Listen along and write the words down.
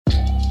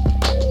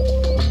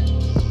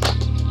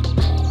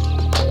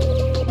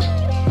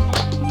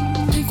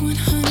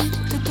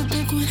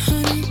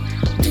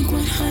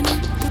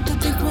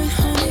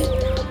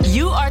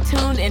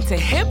to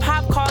Hip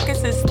Hop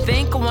Caucus's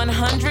Think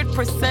 100%,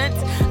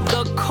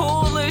 the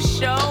coolest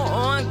show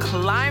on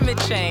climate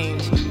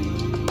change.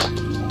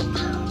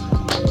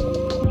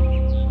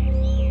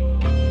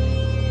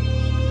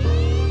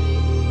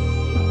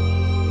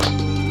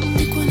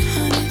 Think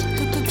 100,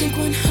 think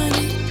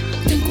 100,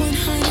 think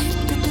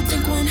 100,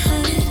 think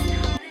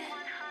 100.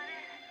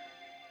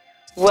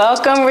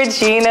 Welcome,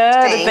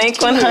 Regina, to Think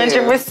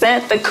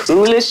 100%, the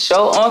coolest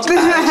show on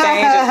climate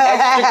change. It's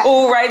extra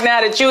cool right now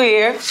that you're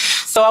here.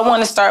 So I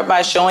want to start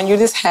by showing you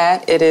this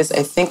hat. It is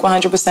a Think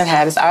 100%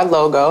 hat. It's our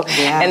logo.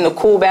 Yeah. And the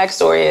cool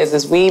backstory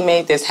is we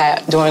made this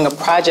hat during a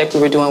project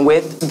we were doing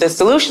with the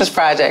Solutions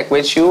Project,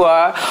 which you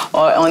are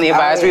on the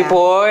advisory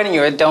board, and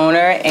you're a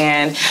donor.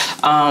 And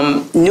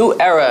New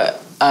Era.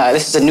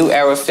 This is a New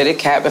Era fitted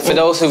cap, but for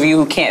those of you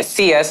who can't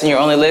see us and you're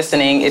only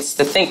listening, it's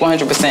the Think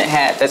 100%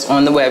 hat that's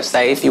on the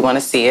website if you want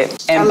to see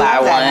it and buy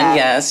one.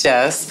 Yes.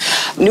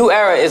 New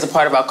Era is a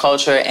part of our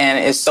culture, and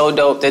it's so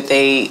dope that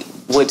they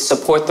would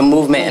support the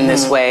movement in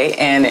this way.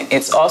 And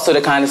it's also the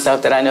kind of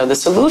stuff that I know the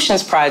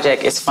Solutions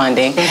Project is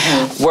funding,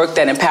 work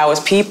that empowers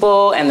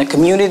people and the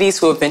communities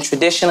who have been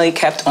traditionally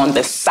kept on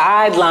the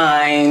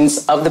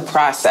sidelines of the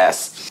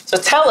process. So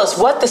tell us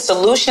what the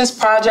Solutions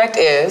Project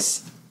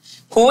is,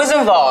 who is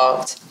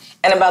involved,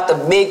 and about the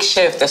big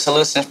shift the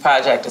Solutions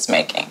Project is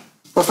making.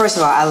 Well, first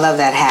of all, I love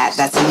that hat.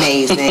 That's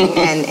amazing.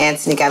 And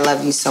Anthony, I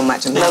love you so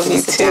much. I'm happy to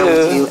sit down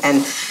with you.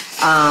 And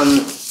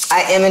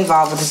I am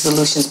involved with the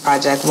Solutions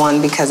Project,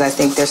 one, because I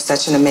think they're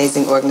such an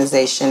amazing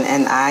organization,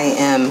 and I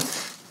am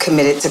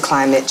committed to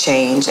climate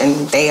change,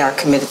 and they are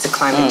committed to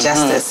climate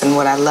justice. And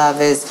what I love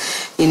is,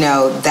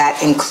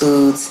 that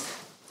includes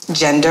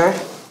gender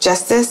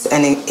justice,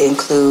 and it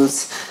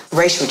includes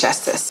racial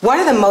justice.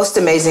 One of the most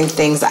amazing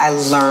things I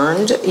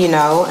learned,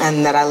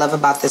 and that I love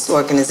about this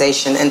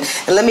organization, and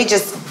let me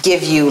just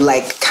give you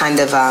kind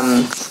of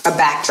a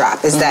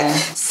backdrop, is that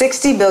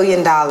 $60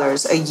 billion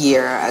a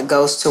year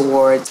goes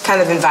towards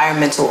kind of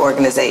environmental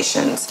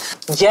organizations.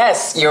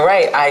 Yes, you're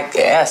right.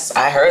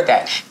 I heard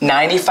that.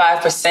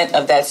 95%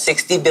 of that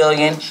 $60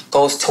 billion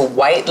goes to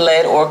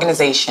white-led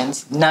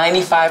organizations,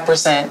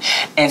 95%,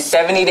 and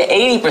 70 to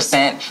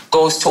 80%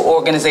 goes to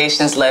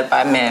organizations led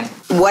by men.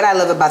 What I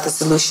love about the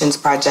Solutions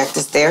Project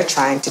is they're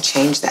trying to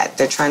change that.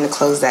 They're trying to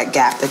close that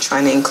gap. They're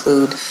trying to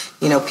include,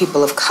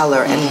 people of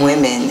color and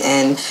women.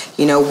 And,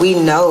 we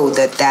know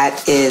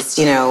that is,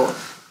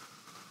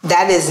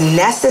 that is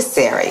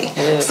necessary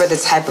for the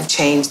type of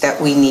change that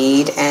we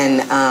need,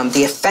 and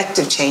the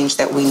effective change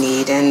that we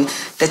need, and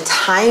the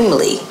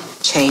timely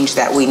change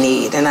that we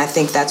need. And I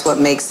think that's what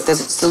makes the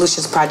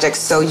Solutions Project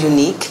so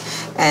unique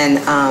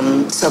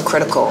and so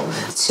critical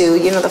to,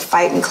 the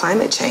fight in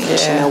climate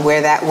change,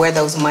 where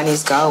those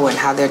monies go and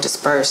how they're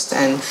dispersed,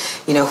 and,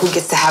 who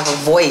gets to have a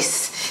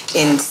voice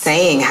in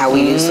saying how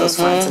we use those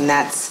funds. And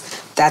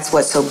that's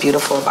what's so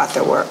beautiful about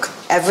their work.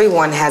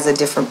 Everyone has a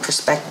different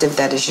perspective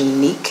that is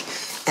unique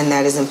and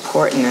that is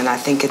important. And I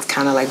think it's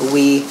kind of like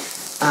we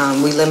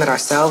limit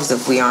ourselves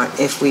if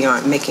we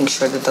aren't making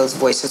sure that those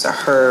voices are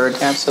heard.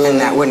 Absolutely.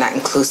 And that we're not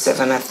inclusive.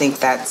 And I think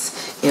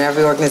that's,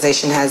 every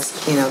organization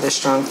has, their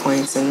strong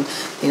points. And,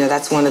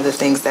 that's one of the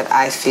things that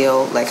I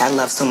feel like I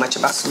love so much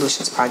about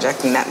Solutions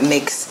Project, and that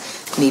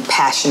makes me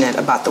passionate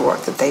about the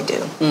work that they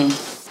do.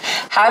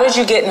 How did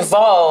you get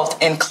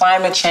involved in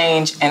climate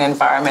change and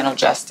environmental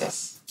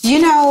justice?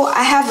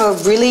 I have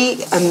a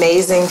really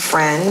amazing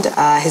friend.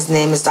 His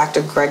name is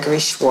Dr. Gregory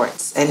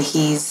Schwartz, and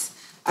he's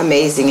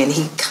amazing. And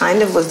he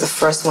kind of was the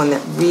first one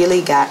that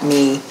really got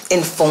me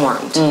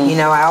informed.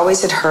 I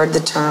always had heard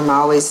the term, I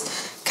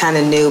always kind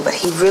of knew, but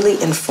he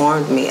really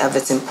informed me of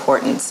its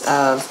importance,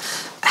 of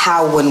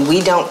how when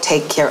we don't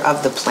take care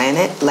of the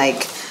planet,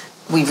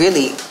 we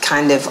really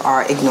kind of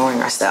are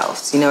ignoring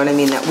ourselves. You know what I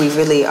mean? That we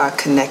really are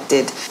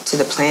connected to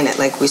the planet.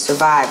 We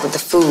survive with the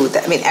food.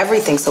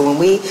 Everything. So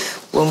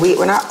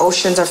when our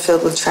oceans are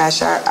filled with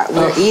trash,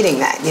 we're eating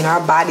that.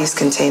 Our bodies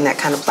contain that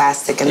kind of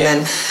plastic. And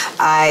then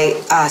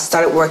I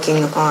started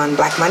working on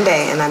Black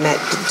Monday, and I met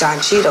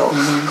Don Cheadle,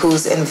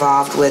 who's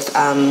involved with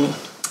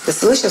the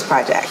Solutions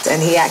Project,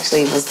 and he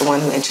actually was the one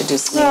who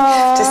introduced me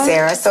to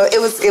Sarah. So it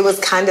was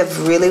kind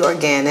of really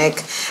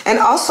organic, and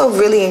also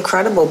really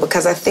incredible,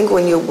 because I think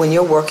when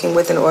you're working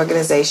with an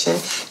organization,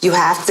 you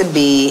have to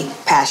be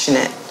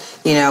passionate,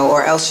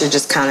 or else you're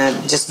just kind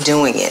of just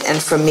doing it.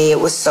 And for me, it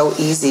was so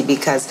easy,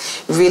 because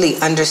really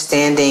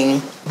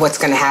understanding what's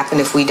going to happen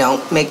if we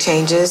don't make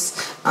changes,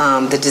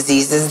 the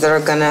diseases that are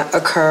going to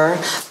occur,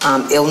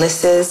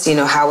 illnesses,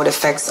 how it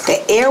affects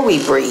the air we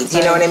breathe.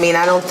 You know what I mean?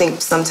 I don't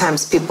think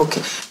sometimes people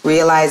can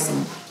realize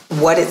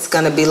what it's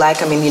going to be like.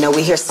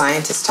 We hear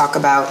scientists talk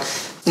about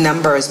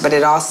numbers, but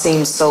it all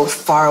seems so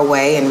far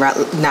away and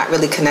not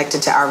really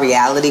connected to our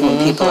reality when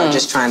people are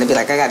just trying to be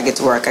like, I got to get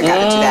to work, I got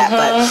to do that.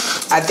 But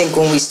I think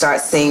when we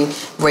start seeing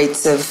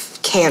rates of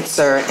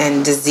cancer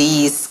and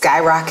disease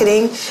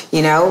skyrocketing,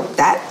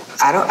 that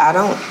I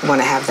don't want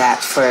to have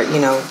that for,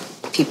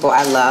 people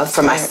I love,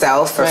 for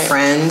myself, for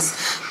friends,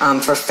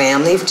 for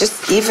family,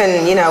 just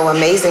even,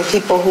 amazing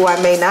people who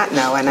I may not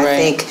know. And I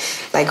think,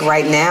 like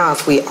right now,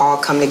 if we all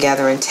come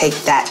together and take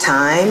that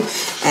time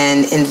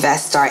and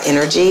invest our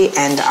energy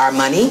and our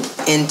money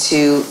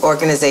into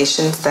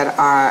organizations that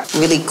are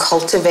really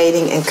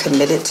cultivating and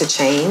committed to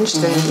change,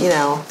 then,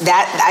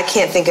 that I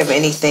can't think of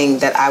anything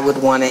that I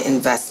would want to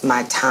invest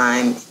my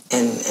time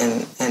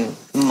and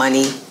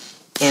money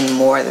in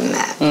more than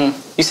that.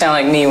 You sound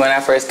like me when I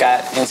first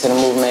got into the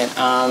movement.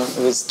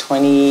 It was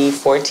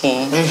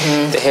 2014.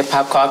 The Hip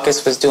Hop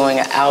Caucus was doing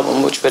an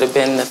album, which would have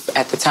been,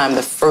 at the time,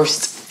 the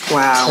first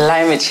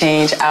climate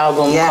change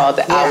album called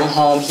the album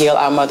Home, Heal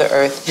Our Mother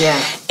Earth.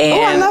 And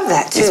I love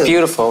that, too. It's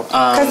beautiful.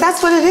 Because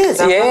that's what it is,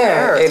 Our Mother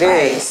Earth. It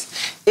is.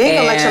 You ain't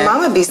gonna let your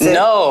mama be sick.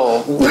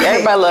 No.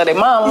 Everybody love their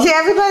mama. Yeah,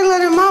 everybody love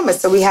their mama.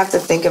 So we have to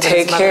think of it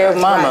Take as Mother care Earth.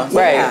 of mama.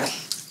 Right. Yeah.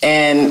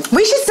 And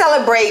we should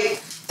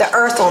celebrate the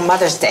Earth on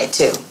Mother's Day,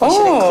 too. We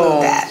should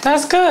include that.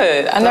 That's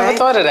good. I never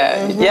thought of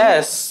that.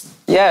 Yes.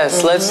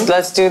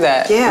 Let's do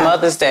that.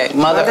 Mother's Day.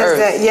 Mother Earth.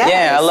 Day.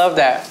 Yeah, I love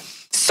that.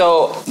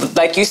 So,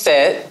 like you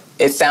said,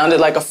 it sounded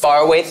like a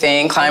faraway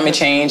thing, climate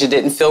change. It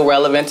didn't feel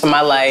relevant to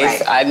my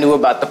life. I knew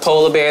about the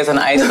polar bears and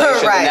the ice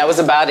glaciers, and that was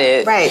about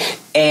it.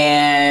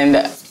 And,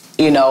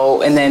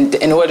 and then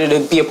in order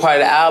to be a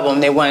part of the album,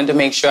 they wanted to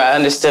make sure I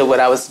understood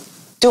what I was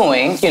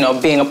doing,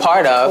 being a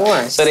part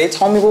of. So they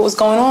told me what was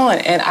going on,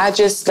 and I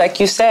just,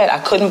 like you said, I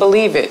couldn't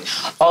believe it.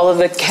 All of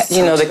the,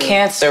 the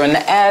cancer and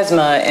the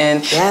asthma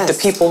and the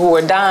people who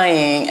are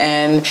dying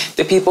and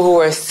the people who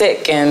are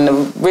sick and the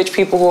rich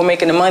people who are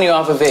making the money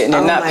off of it and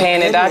they're not paying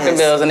their doctor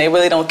bills and they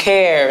really don't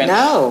care.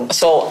 And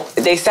so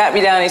they sat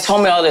me down and they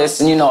told me all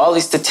this and, all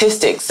these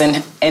statistics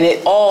and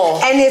it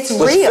all it's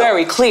was real.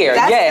 Very clear.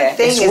 That's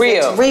the thing, it's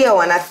real. It's real,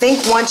 and I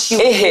think once you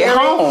it hit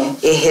home.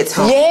 It hits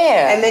home.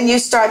 Yeah. And then you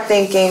start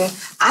thinking,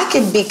 I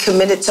could be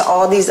committed to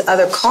all these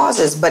other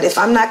causes, but if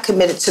I'm not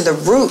committed to the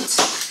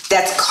roots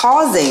that's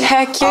causing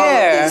all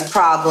of these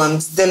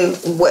problems, then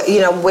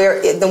where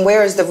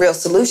is the real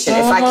solution?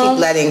 If I keep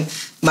letting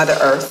Mother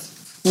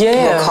Earth,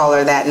 we'll call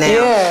her that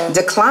now,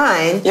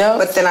 decline,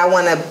 but then I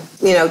want to,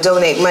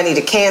 donate money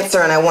to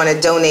cancer and I want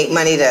to donate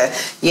money to,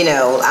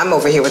 I'm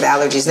over here with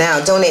allergies now,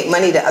 donate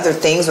money to other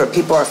things where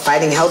people are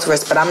fighting health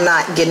risks, but I'm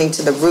not getting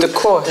to the root, the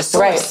core, the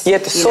source. The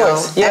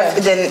source.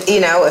 Then,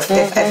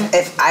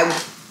 if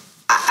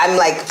I'm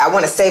like, I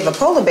want to save a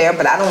polar bear,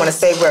 but I don't want to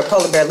save where a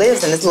polar bear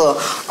lives and this little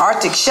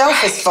Arctic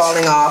shelf is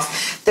falling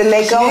off, then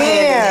they go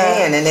hand in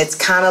hand. And it's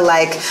kind of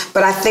like,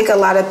 but I think a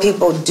lot of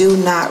people do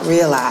not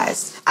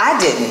realize. I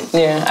didn't.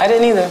 Yeah, I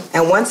didn't either.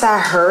 And once I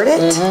heard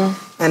it,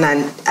 and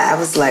I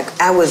was like,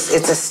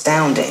 it's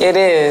astounding. It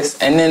is.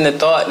 And then the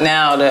thought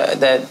now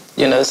that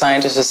the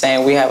scientists are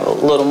saying we have a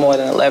little more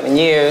than 11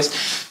 years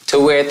to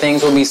where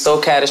things will be so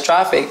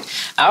catastrophic.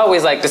 I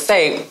always like to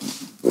say,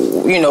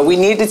 we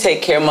need to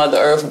take care of Mother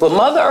Earth, but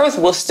Mother Earth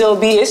will still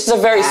be, it's a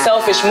very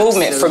selfish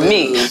movement for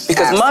me,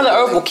 because Mother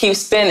Earth will keep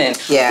spinning,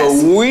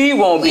 but we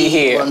won't be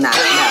here. We will not,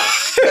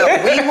 no,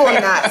 we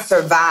will not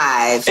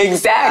survive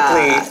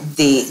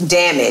the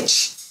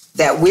damage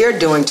that we're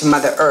doing to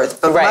Mother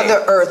Earth, but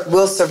Mother Earth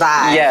will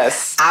survive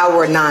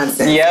our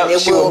nonsense. And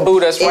she will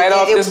boot us right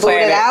off this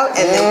planet. It out,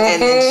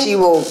 and then she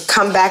will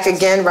come back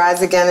again,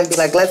 rise again, and be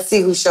like, let's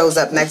see who shows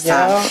up next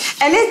time.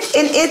 And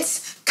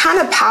it's kind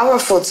of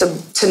powerful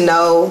to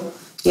know,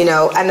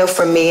 I know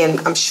for me and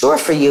I'm sure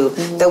for you,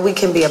 that we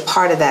can be a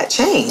part of that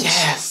change.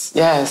 Yes.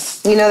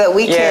 That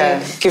we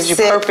can. Gives you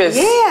purpose.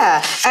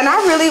 Yeah. And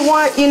I really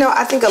want,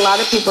 I think a lot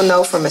of people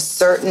know from a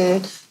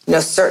certain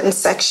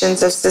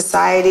sections of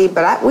society,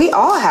 but we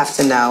all have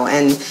to know.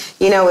 And,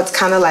 it's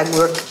kind of like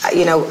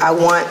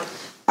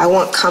I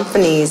want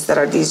companies that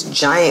are these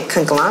giant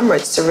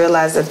conglomerates to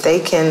realize that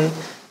they can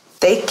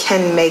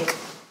make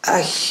a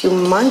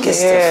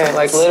humongous difference.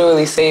 Like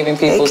literally saving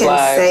people's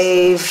lives.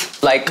 They can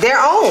save like their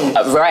own. In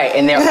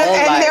their own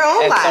lives. Their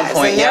own lives. Some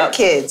point. And their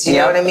kids, you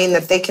know what I mean?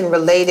 That they can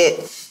relate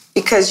it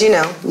because,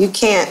 you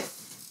can't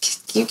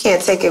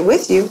take it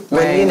with you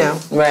when,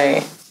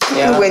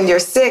 when you're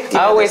sick.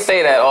 I always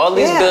say that. All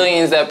these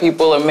billions that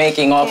people are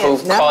making off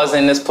of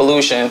causing this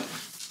pollution,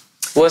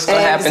 what's going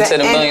to happen to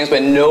the millions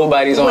when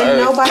nobody's on Earth?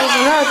 Nobody's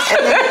on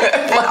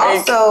Earth. And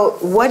also,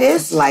 what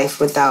is life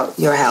without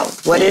your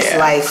health? What is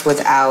life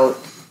without,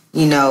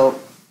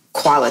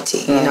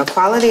 quality?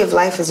 Quality of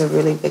life is a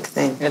really big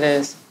thing. It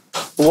is.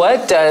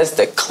 What does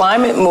the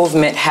climate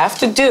movement have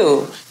to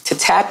do to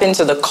tap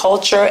into the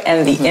culture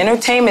and the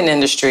entertainment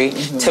industry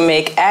to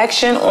make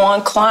action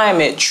on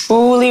climate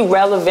truly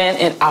relevant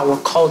in our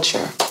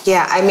culture?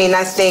 Yeah, I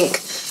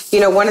think,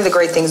 one of the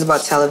great things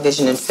about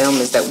television and film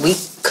is that we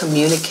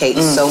communicate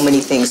so many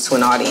things to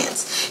an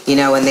audience,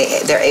 and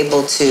they're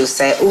able to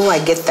say, "Oh, I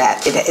get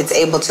that." It's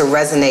able to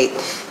resonate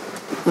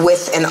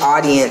with an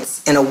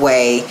audience in a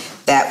way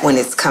that when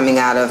it's coming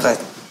out of a,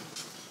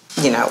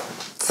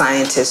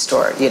 scientist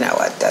or,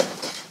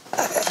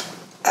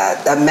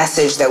 a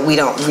message that we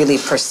don't really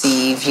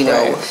perceive, you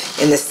know,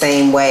 in the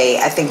same way.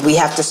 I think we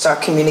have to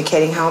start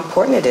communicating how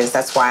important it is.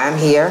 That's why I'm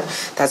here.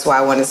 That's why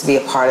I wanted to be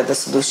a part of the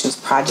Solutions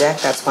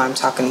Project. That's why I'm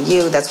talking to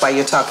you. That's why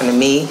you're talking to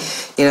me.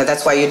 You know,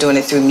 that's why you're doing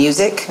it through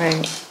music.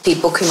 Right.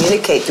 People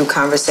communicate through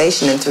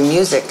conversation and through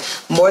music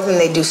more than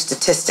they do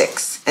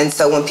statistics. And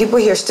so when people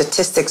hear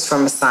statistics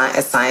from a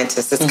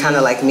scientist, it's kind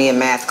of like me in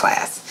math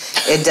class.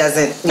 It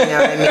doesn't, you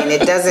know what I mean?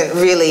 It doesn't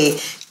really...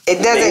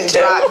 It doesn't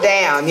drop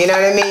down, you know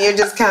what I mean? You're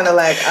just kind of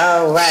like,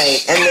 oh,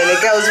 right. And then it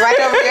goes right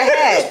over your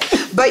head.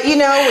 But, you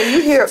know, when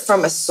you hear it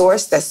from a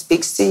source that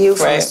speaks to you,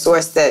 from a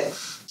source that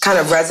kind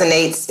of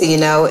resonates, you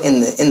know, in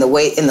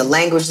the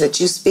language that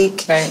you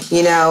speak,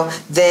 you know,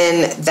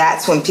 then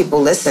that's when people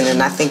listen.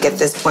 And I think at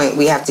this point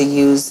we have to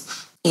use,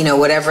 you know,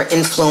 whatever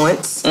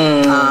influencers,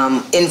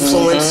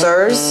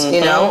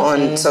 you know,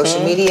 on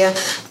social media,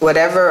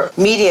 whatever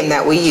medium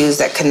that we use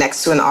that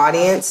connects to an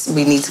audience,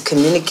 we need to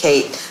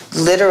communicate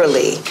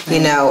literally, you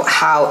know,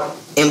 how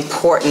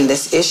important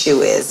this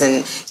issue is.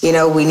 And, you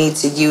know, we need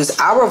to use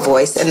our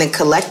voice and then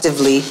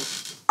collectively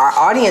our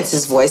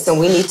audience's voice, and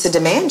we need to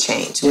demand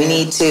change. We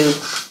need to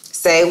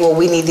say, well,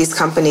 we need these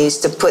companies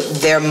to put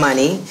their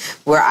money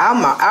where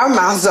our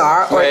mouths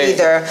are, or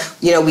either,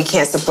 you know, we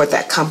can't support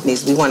that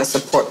companies. We want to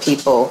support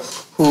people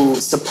who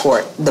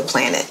support the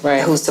planet,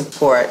 who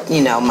support,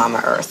 you know,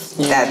 Mama Earth.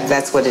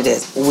 That's what it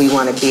is. We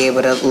want to be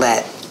able to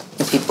let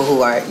the people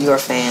who are your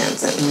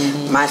fans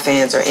and my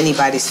fans or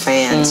anybody's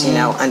fans, you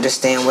know,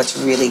 understand what's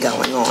really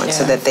going on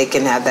so that they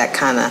can have that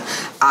kind of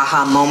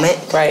aha moment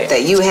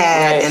that you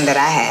had and that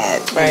I had,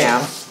 you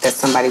know, that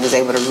somebody was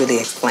able to really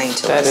explain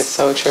to us. That is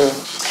so true.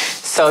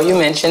 So you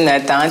mentioned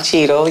that Don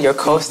Cheadle, your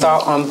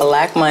co-star on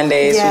Black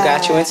Mondays, who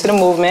got you into the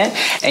movement.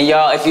 And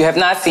y'all, if you have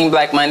not seen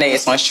Black Monday,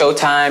 it's on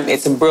Showtime.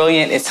 It's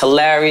brilliant, it's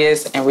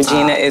hilarious, and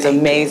Regina is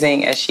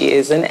amazing as she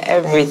is in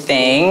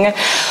everything.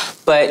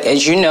 But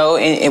as you know,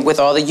 with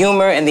all the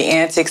humor and the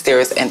antics, there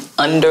is an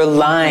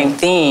underlying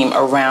theme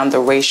around the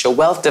racial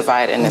wealth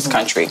divide in this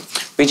country.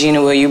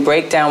 Regina, will you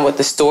break down what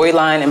the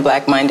storyline in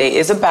Black Monday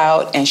is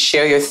about and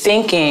share your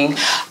thinking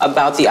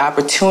about the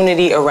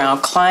opportunity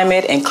around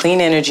climate and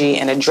clean energy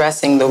and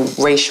addressing the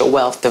racial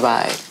wealth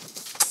divide?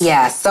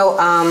 Yeah, so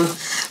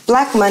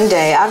Black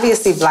Monday,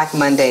 obviously Black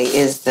Monday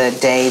is the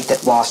day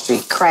that Wall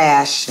Street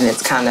crashed, and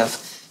it's kind of,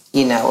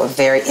 you know, a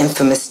very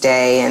infamous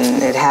day,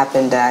 and it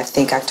happened, I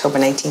think, October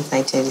 19th,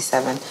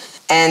 1987.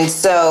 And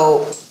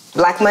so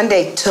Black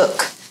Monday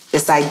took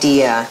this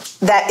idea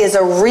that is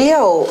a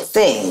real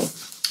thing,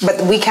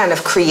 but we kind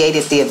of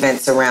created the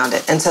events around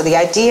it. And so the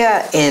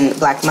idea in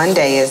Black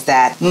Monday is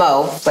that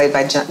Mo, played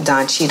by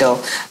Don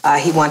Cheadle,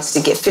 he wants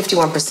to get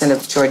 51%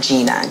 of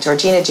Georgina.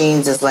 Georgina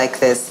Jeans is like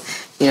this,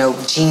 you know,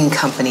 jean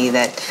company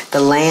that the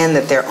land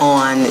that they're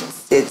on,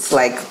 it's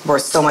like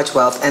worth so much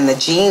wealth, and the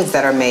jeans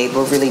that are made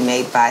were really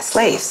made by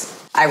slaves,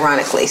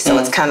 ironically. So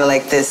it's kind of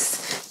like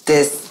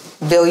this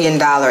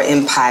billion-dollar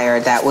empire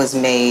that was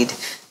made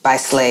by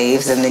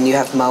slaves, and then you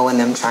have Mo and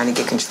them trying to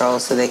get control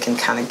so they can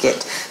kind of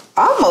get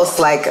almost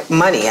like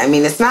money. I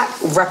mean, it's not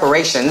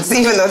reparations,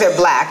 even though they're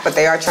Black, but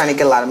they are trying to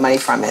get a lot of money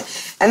from it.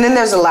 And then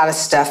there's a lot of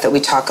stuff that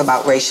we talk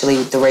about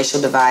racially, the racial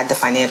divide, the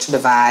financial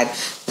divide.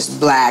 There's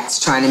Blacks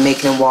trying to make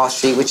it in Wall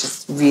Street, which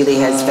is really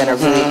has been a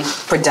really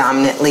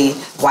predominantly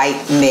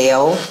white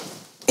male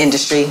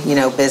industry, you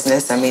know,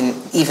 business. I mean,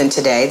 even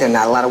today, there are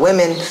not a lot of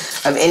women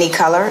of any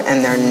color,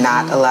 and there are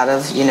not a lot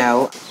of, you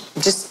know,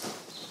 just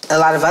a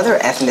lot of other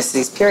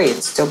ethnicities,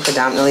 period. Still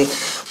predominantly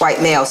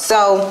white male.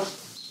 So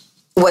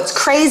what's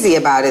crazy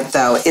about it,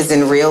 though, is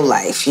in real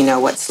life, you know,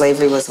 what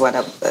slavery was,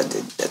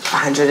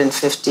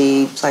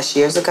 150 plus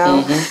years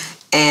ago,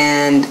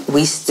 and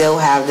we still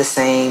have the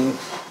same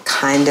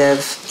kind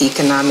of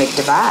economic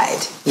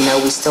divide. You know,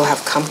 we still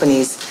have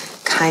companies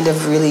kind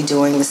of really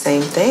doing the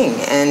same thing,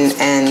 and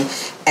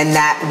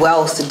that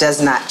wealth does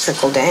not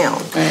trickle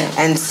down.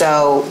 And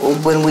so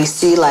when we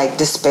see like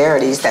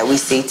disparities that we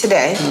see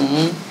today,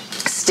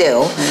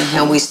 still,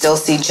 and we still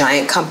see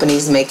giant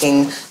companies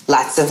making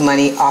lots of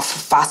money off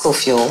fossil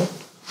fuel,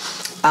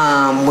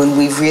 when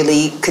we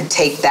really could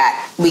take that,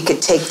 we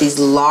could take these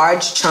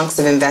large chunks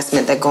of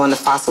investment that go into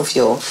fossil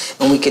fuel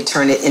and we could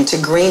turn it into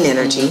green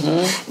energy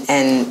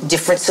and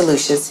different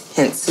solutions,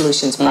 hence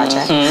Solutions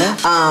Project,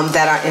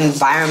 that are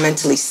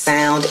environmentally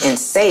sound and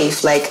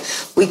safe. Like,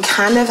 we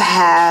kind of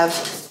have,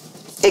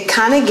 it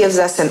kind of gives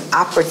us an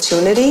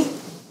opportunity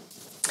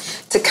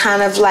to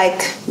kind of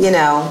like, you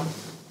know,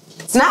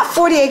 it's not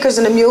 40 acres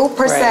and a mule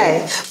per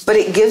se, but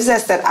it gives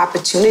us that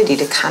opportunity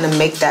to kind of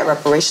make that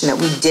reparation that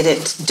we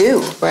didn't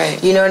do.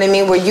 You know what I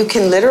mean? Where you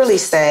can literally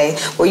say,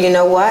 well, you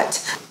know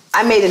what?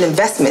 I made an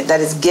investment that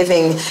is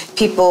giving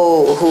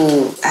people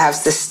who have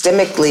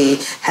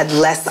systemically had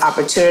less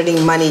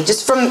opportunity, money,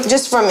 just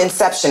from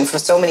inception for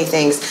so many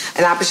things,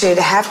 an opportunity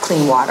to have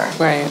clean water.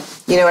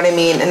 You know what I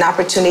mean? An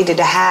opportunity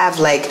to have,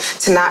 like,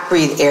 to not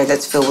breathe air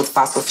that's filled with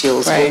fossil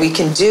fuels, right. where we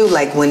can do,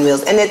 like,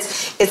 windmills. And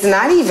it's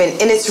not even,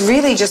 and it's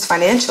really just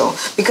financial,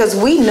 because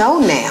we know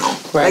now.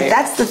 Right. Like,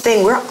 that's the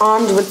thing. We're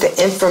armed with the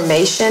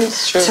information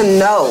to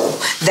know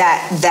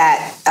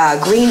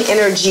that green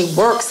energy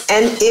works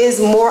and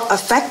is more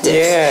effective.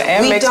 Yeah,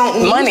 and we makes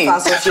don't need money.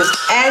 fossil fuels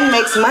and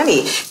makes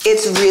money.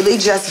 It's really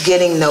just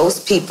getting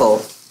those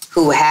people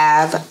who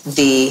have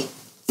the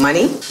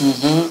money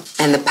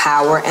and the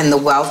power and the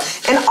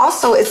wealth. And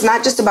also, it's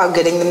not just about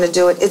getting them to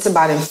do it, it's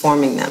about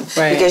informing them.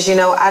 Right. Because, you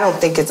know, I don't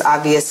think it's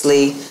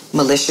obviously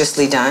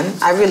maliciously done.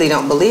 I really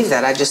don't believe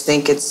that. I just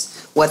think it's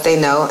what they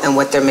know and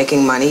what they're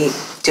making money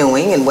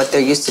doing and what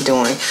they're used to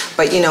doing.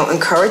 But, you know,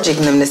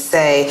 encouraging them to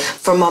say,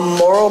 from a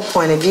moral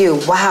point of view,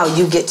 wow,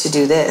 you get to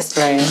do this.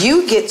 Right.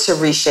 You get to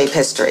reshape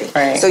history.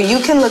 Right. So you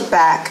can look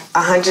back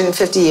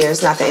 150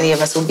 years, not that any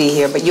of us will be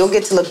here, but you'll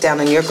get to look down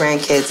on your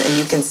grandkids and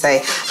you can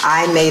say,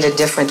 I made a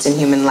difference in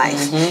human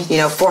life. You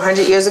know,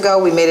 400 years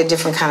ago, we made a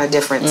different kind of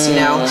difference, you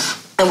know?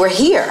 And we're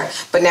here,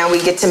 but now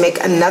we get to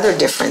make another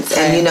difference.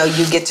 And, you know,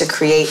 you get to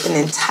create an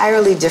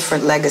entirely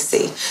different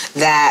legacy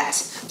that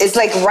is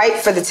like ripe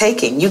for the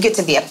taking. You get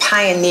to be a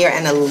pioneer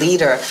and a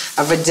leader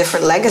of a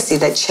different legacy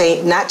that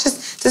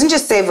doesn't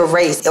just save a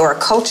race or a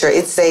culture,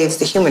 it saves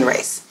the human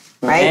race,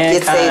 right? Mankind.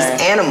 It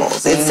saves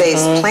animals, it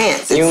saves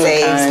plants, it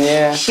Humankind,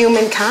 saves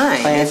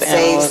humankind. Plants, it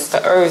animals, saves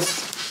the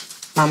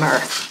earth. Mama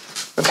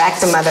Earth. We're back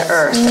to Mother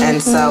Earth.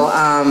 And so,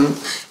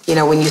 you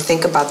know, when you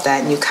think about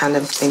that and you kind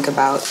of think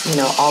about, you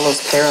know, all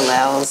those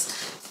parallels,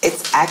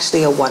 it's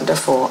actually a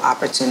wonderful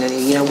opportunity.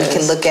 You know, we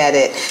can look at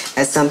it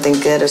as something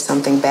good or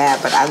something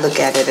bad, but I look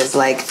at it as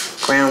like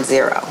ground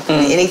zero.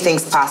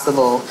 Anything's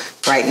possible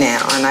right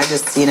now. And I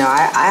just, you know,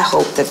 I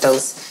hope that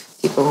those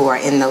people who are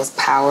in those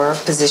power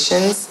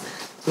positions,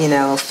 you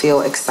know,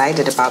 feel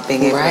excited about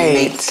being able to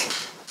make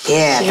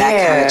that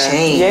kind of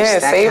change. Yeah,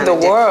 save the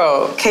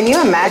world. Can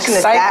you imagine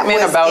if that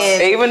was about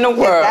saving the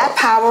world? If that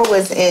power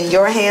was in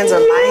your hands or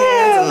my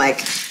hands, and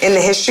like in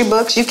the history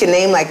books, you can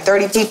name like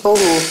 30 people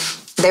who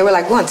they were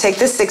like, we're gonna take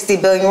this 60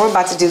 billion, we're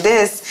about to do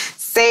this,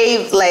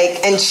 save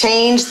like and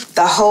change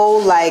the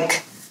whole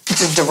like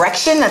the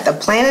direction that the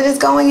planet is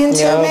going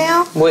into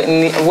now.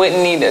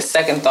 Wouldn't need a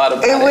second thought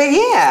about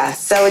it.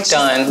 So it's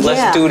done. Just,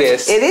 let's do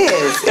this. It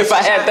is. If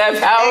I had that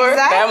power,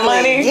 that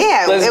money,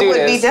 let's do it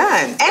would this. be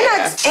done.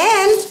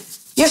 And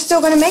you're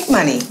still going to make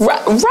money.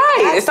 Right.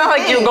 It's not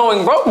like you're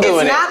going broke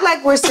doing it. It's not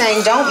like we're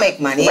saying don't make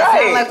money. Right.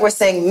 It's not like we're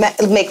saying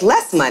make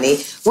less money.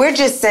 We're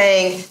just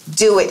saying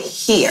do it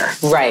here.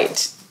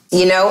 Right.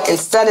 You know,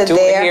 instead of do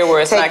there, it here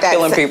where it's not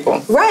killing people.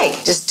 Right.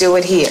 Just do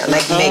it here.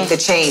 Like make the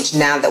change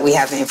now that we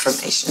have the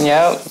information.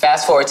 Yep.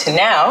 Fast forward to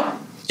now,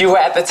 you were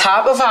at the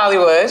top of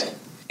Hollywood,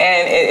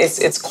 and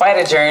it's quite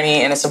a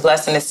journey, and it's a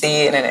blessing to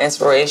see and an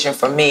inspiration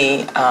for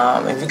me.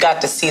 And we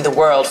got to see the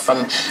world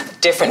from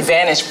different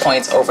vantage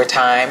points over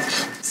time,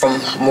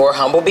 from more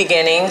humble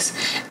beginnings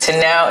to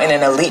now in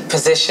an elite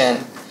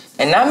position.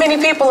 And not many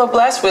people are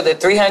blessed with a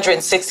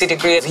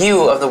 360-degree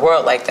view of the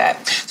world like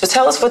that. So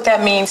tell us what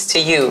that means to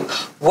you.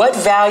 What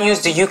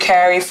values do you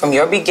carry from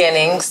your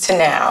beginnings to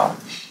now?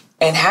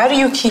 And how do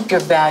you keep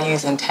your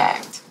values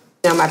intact?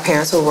 You know, my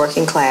parents were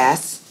working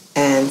class,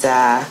 and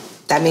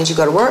that means you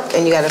go to work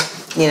and you got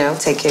to, you know,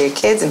 take care of your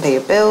kids and pay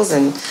your bills.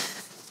 And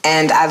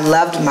I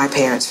loved my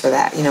parents for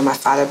that. You know, my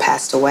father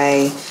passed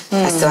away.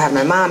 I still have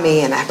my mommy,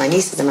 and I have my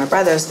nieces and my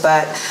brothers,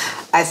 but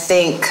I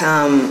think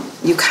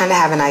you kind of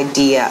have an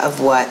idea of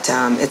what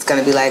it's going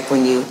to be like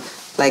when you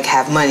like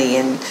have money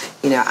and,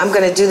 you know, I'm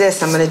going to do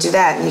this, I'm going to do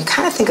that. And you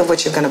kind of think of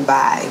what you're going to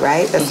buy,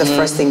 right? That's the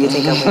first thing you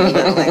think of when you're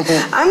little. Like,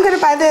 I'm going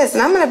to buy this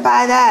and I'm going to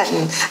buy that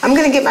and I'm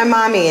going to get my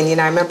mommy. And, you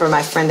know, I remember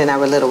my friend and I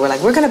were little. We're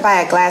like, we're going to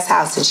buy a glass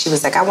house. And she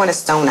was like, I want a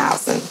stone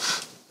house. And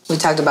we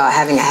talked about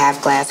having a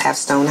half glass, half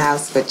stone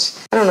house, which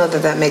I don't know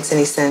that makes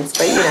any sense.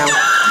 But, you know,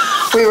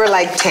 we were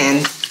like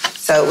 10.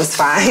 So it was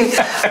fine.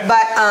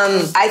 But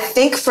I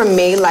think for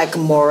me, like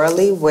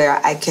morally, where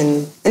I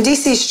can, and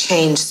DC's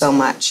changed so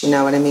much, you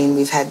know what I mean?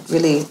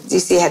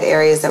 DC had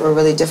areas that were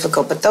really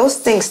difficult, but those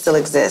things still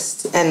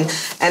exist. And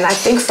I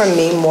think for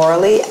me,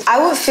 morally,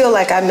 I would feel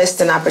like I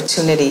missed an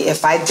opportunity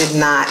if I did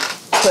not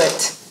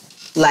put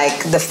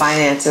like the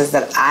finances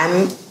that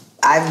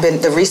I've been,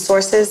 the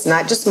resources,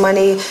 not just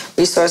money,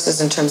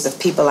 resources in terms of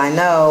people I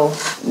know,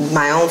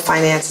 my own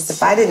finances,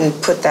 if I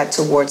didn't put that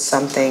towards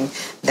something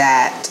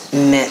that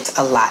meant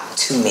a lot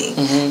to me.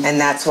 And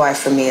that's why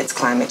for me it's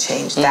climate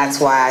change. That's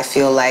why I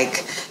feel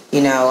like, you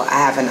know,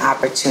 I have an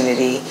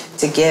opportunity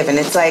to give. And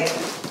it's like,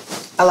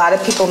 a lot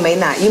of people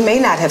you may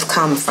not have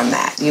come from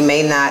that. You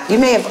may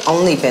have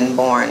only been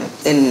born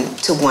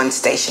into one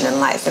station in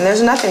life. And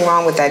there's nothing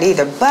wrong with that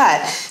either.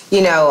 But,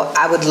 you know,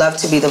 I would love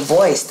to be the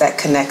voice that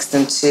connects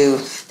them to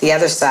the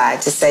other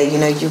side, to say, you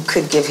know, you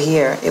could give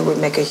here. It would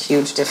make a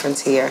huge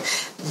difference here.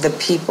 The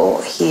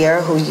people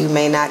here who you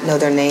may not know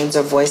their names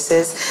or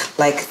voices,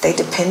 like they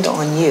depend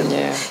on you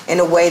in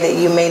a way that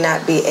you may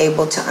not be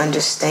able to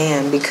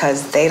understand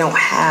because they don't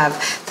have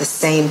the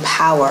same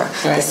power,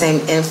 the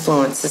same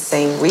influence, the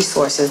same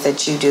resources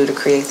that you do to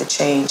create the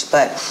change.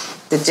 But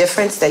the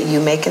difference that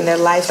you make in their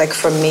life. Like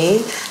for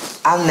me,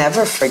 I'll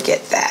never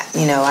forget that.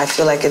 You know, I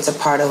feel like it's a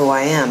part of who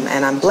I am,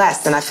 and I'm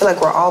blessed, and I feel like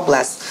we're all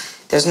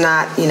blessed. There's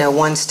not, you know,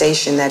 one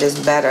station that is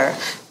better,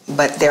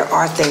 but there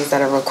are things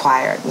that are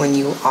required when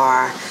you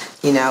are,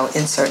 you know,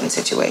 in certain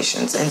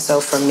situations. And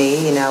so for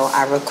me, you know,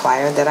 I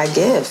require that I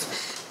give.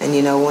 And,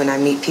 you know, when I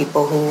meet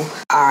people who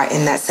are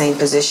in that same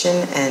position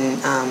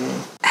and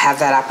have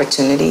that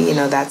opportunity, you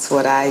know, that's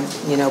what I,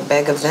 you know,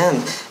 beg of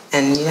them.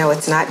 And, you know,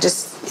 it's not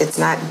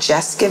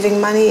just giving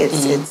money,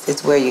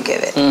 it's where you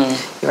give it,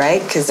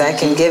 right? Because I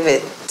can give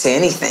it to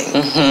anything,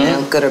 you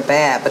know, good or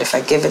bad. But if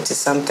I give it to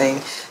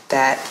something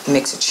that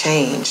makes a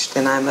change,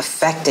 then I'm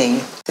affecting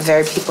the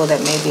very people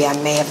that maybe I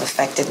may have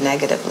affected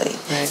negatively.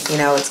 Right. You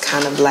know, it's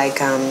kind of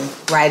like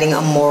righting a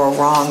moral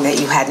wrong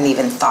that you hadn't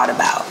even thought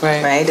about,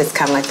 right? It's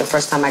kind of like the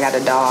first time I got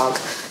a dog,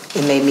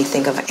 it made me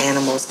think of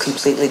animals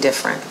completely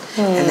different.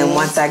 And then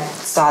once I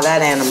saw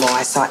that animal,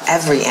 I saw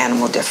every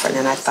animal different.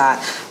 And I thought,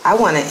 I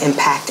want to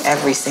impact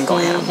every single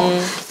animal.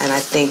 And I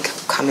think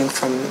coming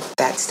from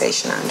that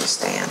station, I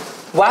understand.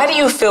 Why do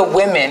you feel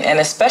women, and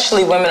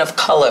especially women of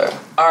color,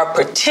 are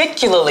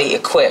particularly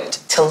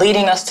equipped to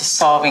leading us to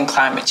solving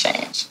climate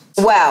change?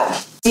 Well,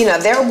 you know,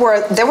 there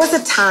was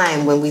a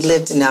time when we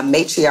lived in a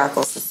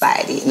matriarchal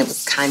society, and it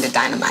was kind of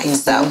dynamite.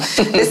 So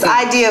this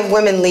idea of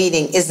women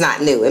leading is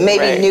not new. It may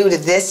be new to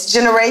this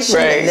generation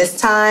and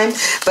this time,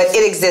 but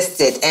it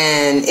existed,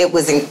 and it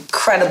was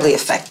incredibly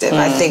effective.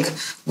 I think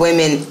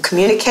women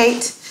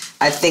communicate.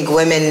 I think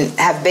women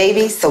have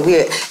babies, so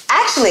we're...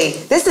 Actually,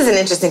 this is an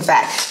interesting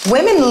fact.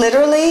 Women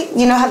literally,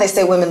 you know how they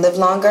say women live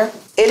longer?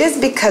 It is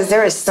because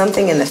there is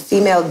something in the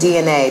female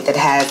DNA that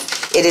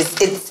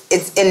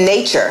it's in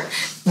nature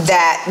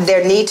that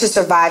their need to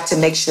survive to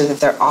make sure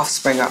that their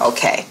offspring are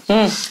okay.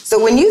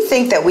 So when you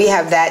think that we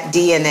have that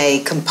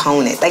DNA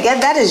component, like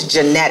that is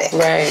genetic.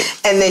 Right.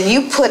 And then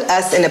you put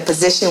us in a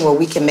position where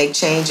we can make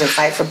change and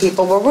fight for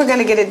people, well, we're going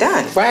to get it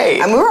done. Right.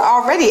 I mean, we're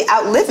already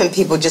outliving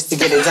people just to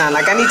get it done.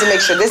 Like, I need to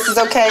make sure this is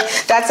okay,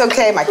 that's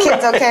okay, my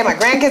kid's okay, my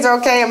grandkids are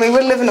okay. I mean,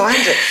 we're living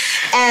 100.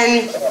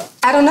 And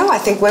I don't know, I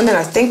think women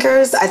are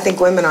thinkers. I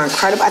think women are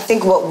incredible. I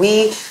think what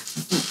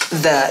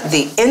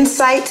the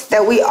insight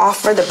that we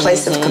offer, the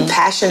place of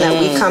compassion that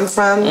we come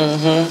from,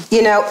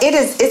 you know,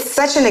 it's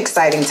such an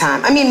exciting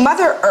time. I mean,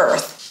 Mother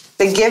Earth,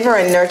 the giver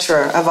and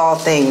nurturer of all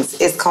things,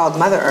 is called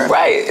Mother Earth.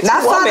 Right.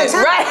 Not Father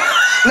Time. Right.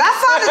 Not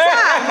Father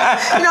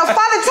Time. You know,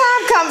 Father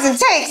Time comes and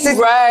takes. It's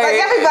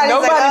like everybody's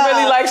Nobody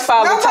really likes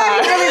Father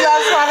Time. Nobody really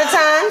loves Father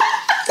Time.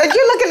 Like,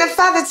 you're looking at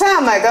Father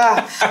Time, like,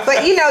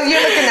 but, you know,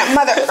 you're looking at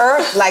Mother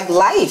Earth, like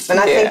life. And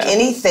I think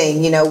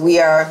anything, you know, we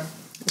are...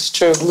 It's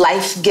true.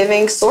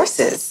 Life-giving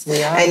sources.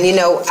 Yeah. And, you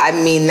know, I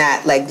mean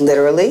that, like,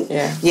 literally,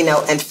 you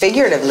know, and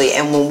figuratively.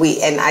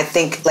 And I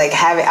think, like,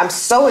 I'm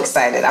so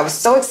excited. I was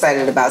so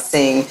excited about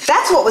seeing,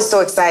 that's what was so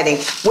exciting.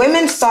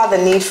 Women saw the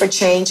need for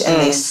change and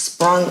they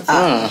sprung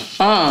up.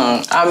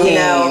 I mean, you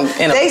know,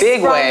 in a big way. They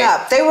sprung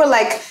up. They were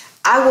like,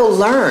 I will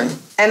learn.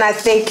 And I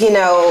think, you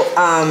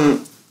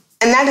know,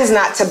 and that is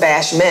not to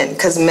bash men,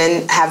 because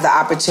men have the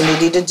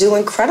opportunity to do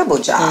incredible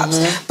jobs,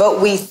 but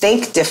we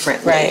think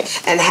differently.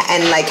 Right.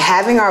 And like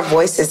having our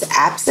voices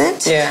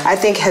absent, I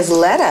think has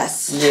led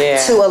us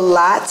to a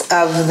lot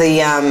of the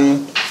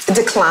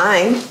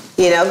decline,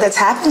 you know, that's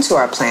happened to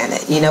our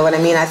planet. You know what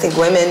I mean? I think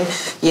women,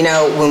 you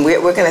know, when we're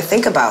going to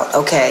think about,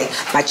 okay,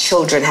 my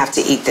children have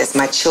to eat this,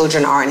 my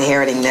children are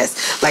inheriting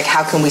this, like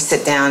how can we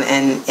sit down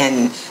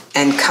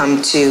and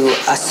come to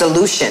a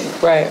solution.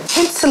 Right.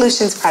 Hint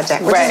Solutions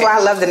Project, which is why I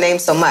love the name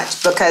so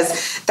much,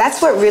 because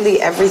that's what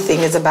really everything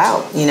is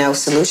about, you know,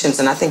 solutions.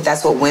 And I think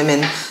that's what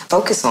women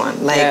focus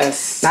on. Like,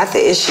 not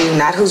the issue,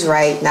 not who's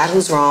right, not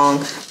who's wrong,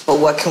 but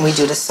what can we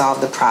do to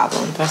solve the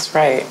problem? That's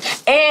right.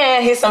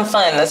 And here's some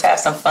fun. Let's have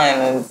some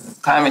fun.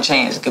 Climate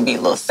change could be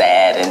a little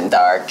sad and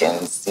dark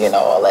and, you know,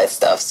 all that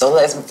stuff. So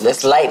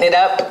let's lighten it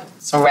up.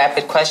 Some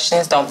rapid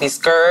questions. Don't be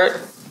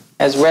scared.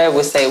 As Rev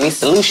would say, we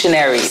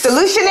solutionary.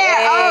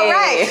 Solutionary, all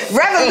right.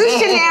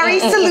 Revolutionary,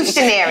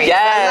 solutionary.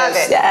 Yes, I love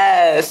it.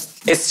 Yes.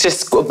 It's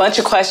just a bunch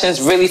of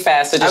questions really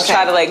fast. So just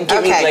try to like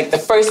give me like the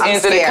first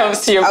answer that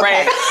comes to your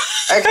brain.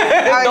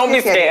 Okay. Don't be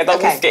scared.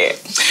 Don't be scared.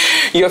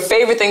 Your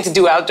favorite thing to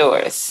do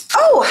outdoors?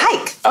 Oh,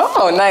 hike.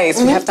 Oh,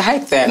 nice. We have to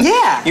hike then.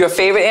 Yeah. Your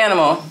favorite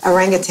animal?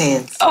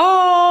 Orangutans.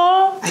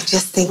 Oh. I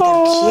just think they're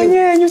cute. Oh,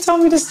 yeah. You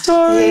told me the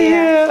story.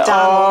 Yeah.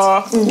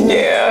 Donald.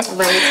 Yeah.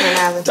 Orangutan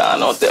Island.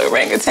 Donald the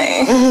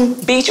orangutan.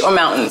 Beach or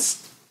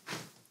mountains?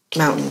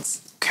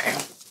 Mountains. Okay.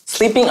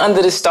 Sleeping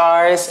under the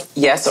stars,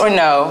 yes or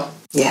no?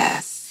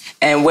 Yes.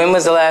 And when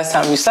was the last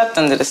time you slept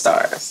under the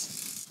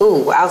stars?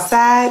 Ooh,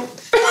 outside?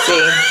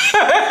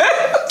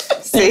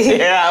 See?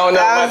 Yeah, I don't know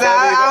about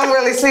that I don't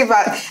really sleep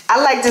out.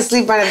 I like to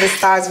sleep under the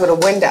stars with a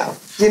window.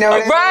 You know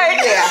what I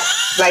mean? Yeah,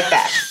 like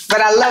that.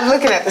 But I love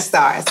looking at the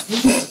stars.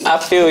 I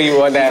feel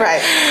you on that.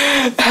 Right.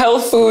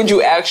 Health food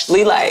you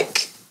actually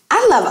like?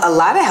 I love a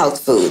lot of health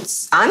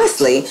foods.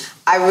 Honestly,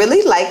 I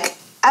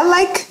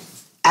like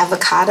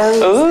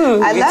avocados. Ooh,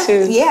 me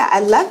too. Yeah, I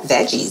love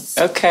veggies.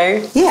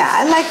 Okay. Yeah,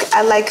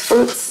 I like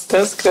fruits.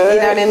 That's good.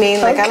 You know what I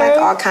mean? Like I like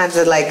all kinds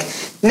of like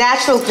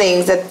natural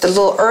things that the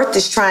little earth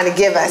is trying to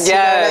give us. Yes. You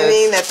know what I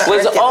mean? That the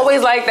Was earth it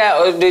always like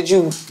that, or did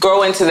you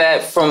grow into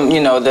that from,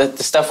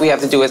 the stuff we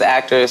have to do as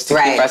actors to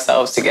keep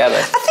ourselves together?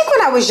 I think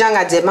when I was young,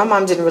 I did. My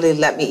mom didn't really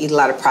let me eat a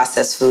lot of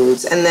processed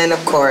foods. And then,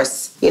 of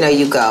course,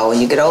 you go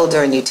and you get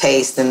older and you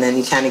taste, and then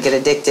you kind of get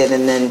addicted,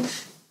 and then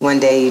one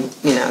day,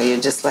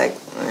 you're just like,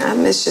 I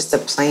miss just a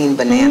plain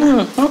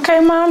banana. Okay,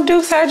 Mom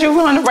Dukes had you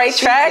on the right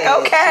track.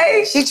 Did.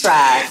 Okay. She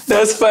tried.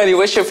 That's funny.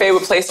 What's your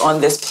favorite place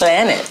on this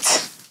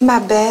planet? My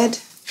bed.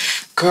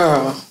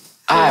 Girl,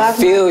 I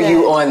feel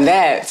you on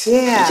that.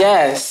 Yeah.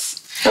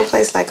 Yes. No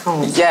place like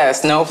home.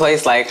 Yes, no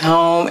place like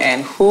home.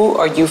 And who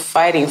are you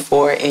fighting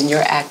for in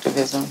your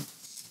activism?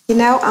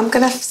 I'm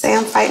going to say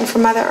I'm fighting for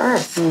Mother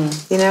Earth.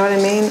 You know what I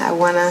mean? I'm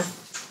going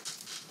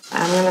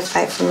to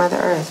fight for Mother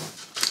Earth.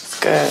 It's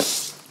good.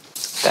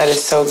 That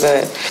is so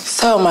good.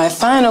 So my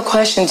final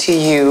question to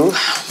you,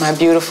 my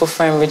beautiful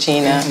friend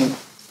Regina,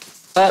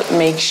 what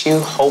makes you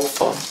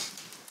hopeful?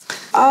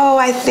 Oh,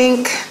 I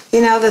think,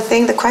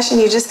 the question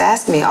you just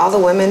asked me, all the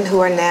women who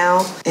are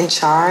now in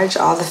charge,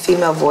 all the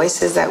female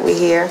voices that we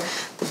hear,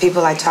 the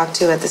people I talk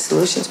to at the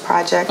Solutions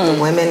Project, the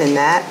women in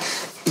that,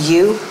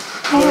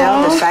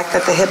 the fact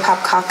that the Hip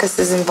Hop Caucus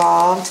is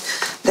involved.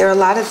 There are a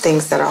lot of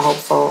things that are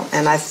hopeful.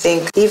 And I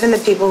think even the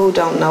people who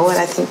don't know it,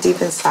 I think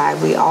deep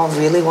inside, we all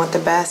really want the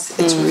best.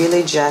 It's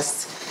really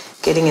just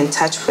getting in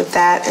touch with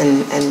that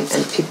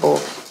and people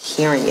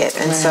hearing it.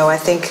 And so I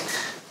think,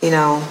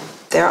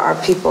 there are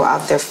people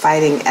out there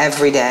fighting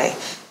every day,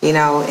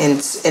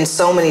 in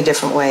so many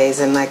different ways.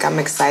 And I'm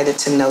excited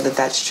to know that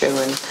that's true,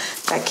 and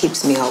that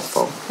keeps me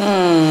hopeful.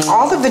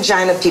 All the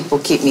vagina people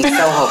keep me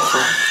so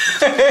hopeful.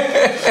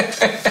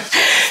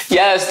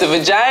 Yes, the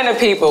vagina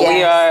people.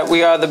 Yes.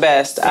 We are the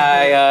best.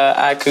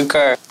 I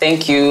concur.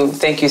 Thank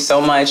you so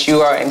much.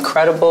 You are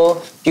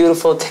incredible,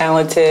 beautiful,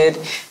 talented,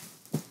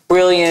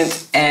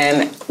 brilliant,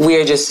 and we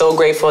are just so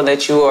grateful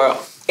that you are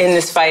in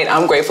this fight.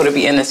 I'm grateful to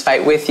be in this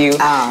fight with you.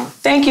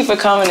 Thank you for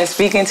coming and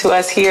speaking to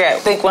us here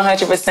at Think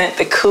 100%,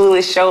 the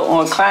coolest show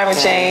on climate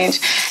change.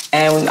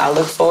 And I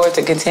look forward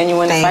to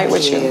continuing to fight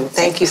with you.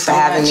 Thank you for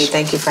having me.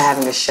 Thank you for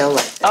having a show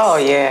like this. Oh,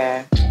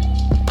 yeah.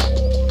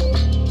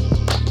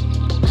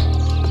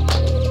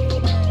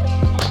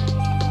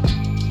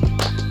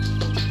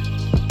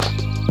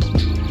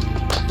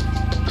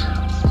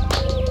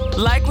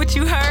 Like what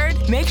you heard?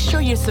 Make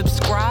sure you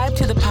subscribe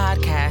to the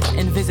podcast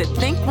and visit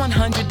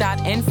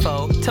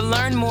think100.info to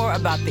learn more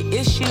about the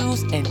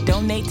issues and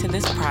donate to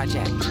this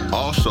project.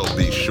 Also,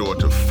 be sure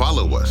to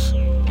follow us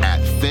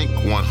at Think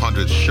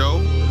 100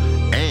 Show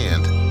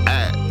and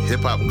at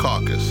Hip Hop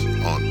Caucus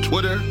on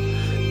Twitter,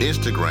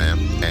 Instagram,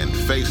 and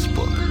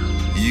Facebook.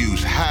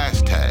 Use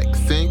hashtag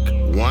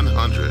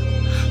Think100.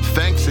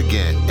 Thanks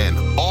again, and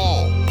all